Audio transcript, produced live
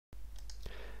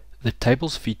The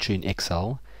tables feature in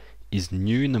Excel is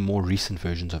new in the more recent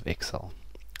versions of Excel.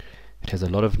 It has a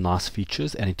lot of nice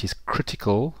features and it is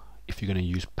critical if you're going to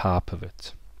use Power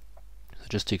Pivot. So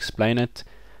just to explain it,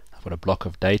 I've got a block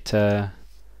of data.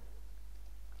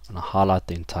 I'm going to highlight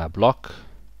the entire block,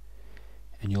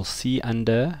 and you'll see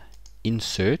under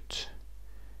Insert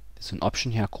there's an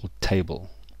option here called Table.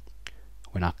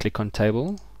 When I click on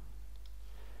Table,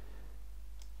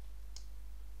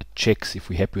 it checks if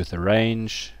we're happy with the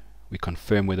range. We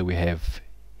confirm whether we have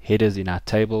headers in our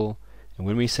table, and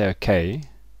when we say OK,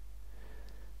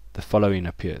 the following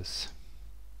appears.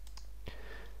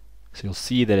 So you'll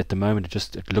see that at the moment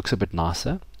it looks a bit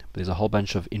nicer, but there's a whole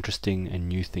bunch of interesting and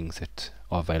new things that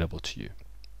are available to you.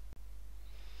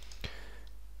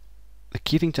 The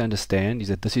key thing to understand is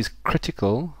that this is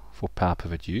critical for Power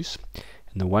Pivot use,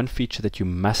 and the one feature that you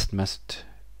must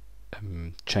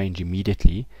change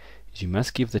immediately is you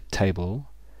must give the table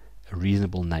a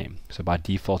reasonable name. So by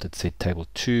default it said table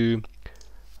 2.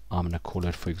 I'm going to call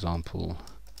it, for example,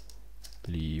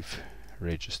 leave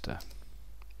register.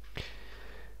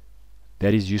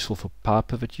 That is useful for Power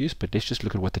Pivot use, but let's just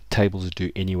look at what the tables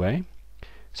do anyway.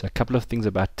 So a couple of things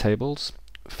about tables.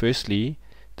 Firstly,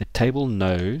 the table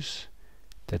knows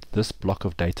that this block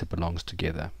of data belongs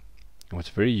together. And what's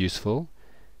very useful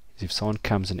is if someone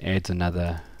comes and adds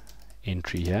another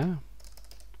entry here,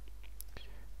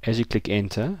 as you click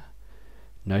enter,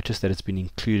 notice that it's been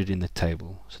included in the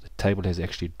table. So the table has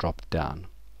actually dropped down.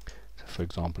 So for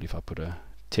example, if I put a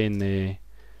 10 there,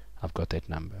 I've got that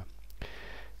number.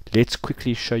 Let's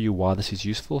quickly show you why this is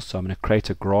useful. So I'm going to create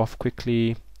a graph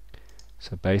quickly.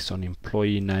 So based on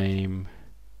employee name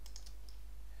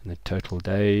and the total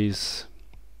days,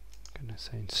 I'm going to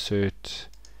say insert.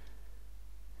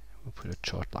 We'll put a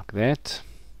chart like that.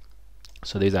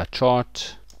 So there's our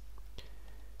chart.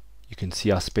 You can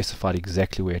see I specified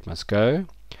exactly where it must go.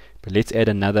 But let's add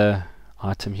another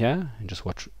item here and just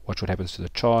watch what happens to the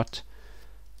chart.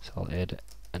 So I'll add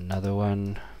another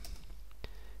one,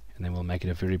 and then we'll make it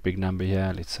a very big number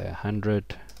here. Let's say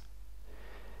 100.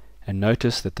 And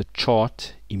notice that the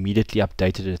chart immediately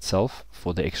updated itself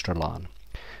for the extra line.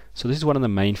 So this is one of the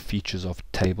main features of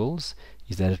tables,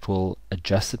 is that it will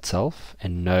adjust itself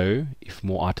and know if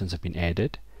more items have been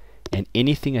added, and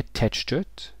anything attached to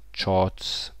it,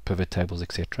 charts, pivot tables,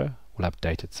 etc., will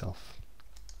update itself.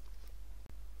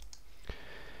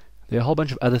 There are a whole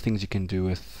bunch of other things you can do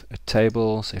with a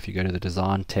table. So if you go to the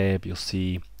Design tab, you'll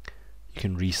see you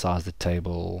can resize the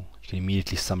table. You can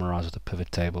immediately summarize with a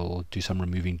pivot table, do some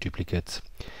removing duplicates.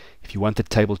 If you want the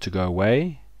table to go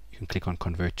away, you can click on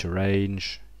Convert to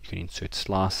Range. You can insert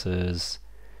slices.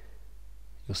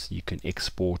 You'll see you can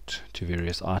export to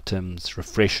various items,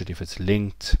 refresh it if it's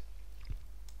linked.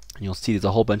 And you'll see there's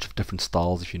a whole bunch of different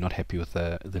styles if you're not happy with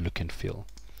the look and feel.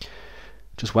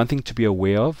 Just one thing to be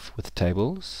aware of with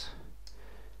tables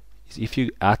is if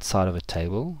you're outside of a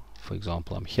table, for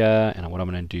example, I'm here, and what I'm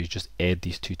going to do is just add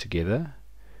these two together.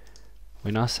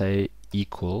 When I say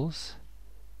equals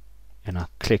and I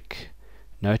click,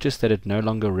 notice that it no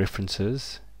longer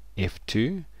references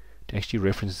F2. It actually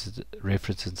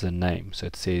references the name. So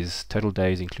it says total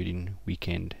days including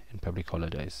weekend and public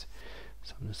holidays.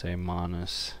 So I'm going to say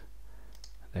minus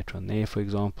that one there, for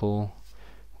example.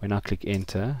 When I click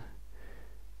enter,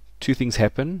 two things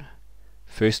happen.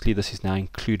 Firstly, this is now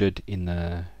included in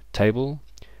the table.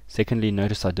 Secondly,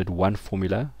 notice I did one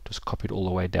formula, just copied all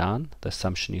the way down. The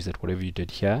assumption is that whatever you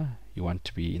did here, you want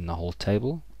to be in the whole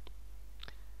table.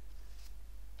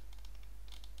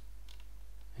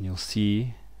 And you'll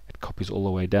see it copies all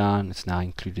the way down. It's now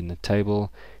included in the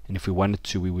table. And if we wanted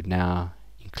to, we would now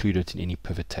include it in any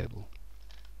pivot table.